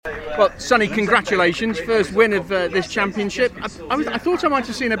Well, Sonny, congratulations. First win of this championship. I thought I might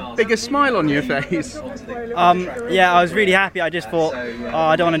have seen a bigger smile on your face. Yeah, I was really happy. I just thought,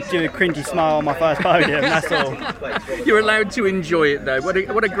 I don't want to do a cringy smile on my first podium, that's all. You're allowed to enjoy it, though.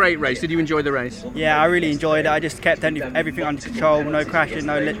 What a great race. Did you enjoy the race? Yeah, I really enjoyed it. I just kept everything under control, no crashing,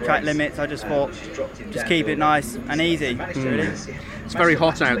 no track limits. I just thought, just keep it nice and easy, really. It's very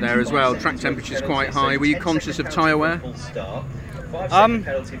hot out there as well. Track temperature's quite high. Were you conscious of tyre wear? I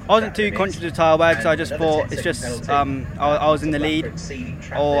wasn't too conscious of tyre wear because I just thought it's just I was in the lead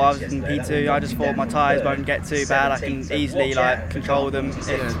or I was in P2. I just thought my tyres won't get too bad. I can easily control them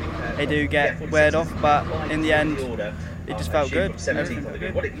if they do get weared off. But in the end, it just felt good.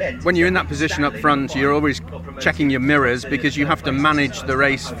 When you're in that position up front, you're always checking your mirrors because you have to manage the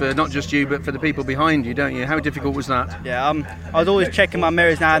race for not just you but for the people behind you, don't you? How difficult was that? Yeah, I was always checking my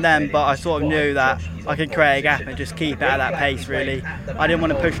mirrors now and then, but I sort of knew that I could create a gap and just keep it at that pace, really. I didn't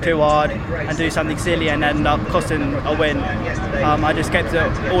want to push too hard and do something silly and end up costing a win. I just kept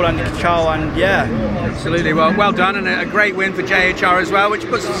it all under control and yeah. Absolutely, well done, and a great win for JHR as well, which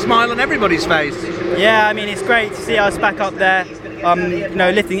puts a smile on everybody's face. Yeah, I mean, it's great to see us back up there,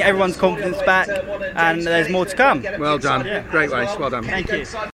 lifting everyone's confidence back, and there's more to come. Well done, great race, well done. Thank you.